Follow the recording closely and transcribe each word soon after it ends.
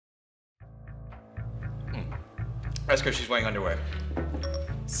Ask her if she's wearing underwear.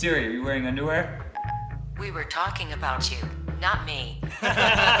 Siri, are you wearing underwear? We were talking about you, not me.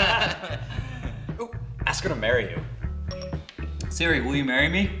 Ooh, ask her to marry you. Siri, will you marry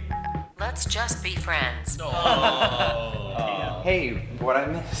me? Let's just be friends. Hey, what'd I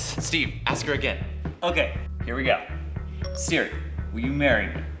miss? Steve, ask her again. Okay, here we go. Siri, will you marry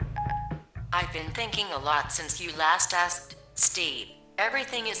me? I've been thinking a lot since you last asked, Steve.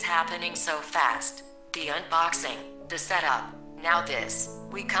 Everything is happening so fast. The unboxing, the setup, now this.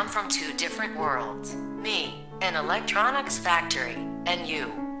 We come from two different worlds. Me, an electronics factory, and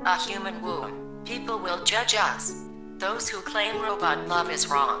you, a human womb. People will judge us. Those who claim robot love is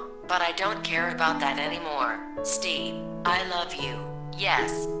wrong, but I don't care about that anymore. Steve, I love you.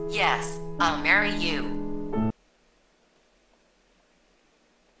 Yes, yes, I'll marry you.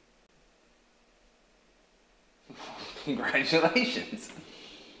 Congratulations.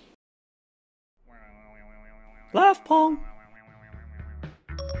 Laugh, Pong.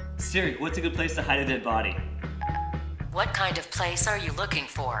 Siri, what's a good place to hide a dead body? What kind of place are you looking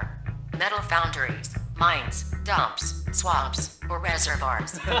for? Metal foundries, mines, dumps, swamps, or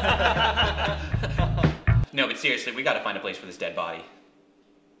reservoirs? No, but seriously, we gotta find a place for this dead body.